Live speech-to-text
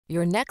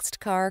Your next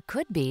car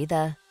could be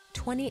the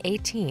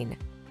 2018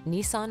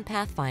 Nissan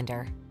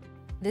Pathfinder.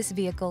 This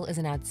vehicle is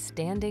an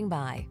outstanding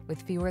buy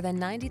with fewer than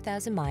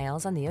 90,000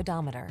 miles on the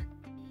odometer.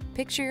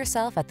 Picture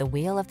yourself at the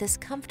wheel of this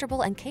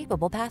comfortable and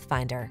capable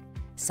Pathfinder.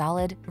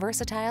 Solid,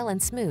 versatile,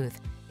 and smooth,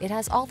 it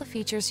has all the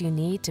features you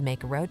need to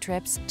make road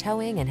trips,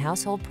 towing, and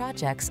household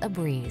projects a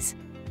breeze.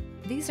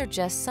 These are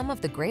just some of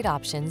the great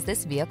options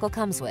this vehicle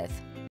comes with: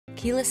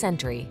 keyless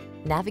entry,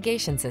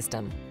 navigation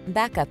system,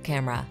 backup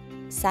camera,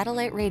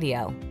 satellite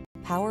radio,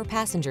 power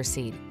passenger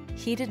seat,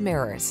 heated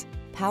mirrors,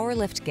 power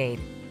liftgate,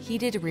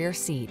 heated rear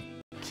seat,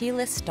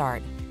 keyless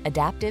start,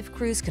 adaptive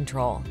cruise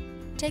control.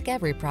 Take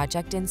every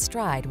project in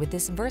stride with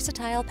this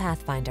versatile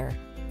Pathfinder.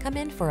 Come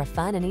in for a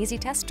fun and easy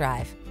test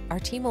drive. Our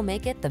team will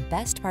make it the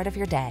best part of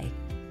your day.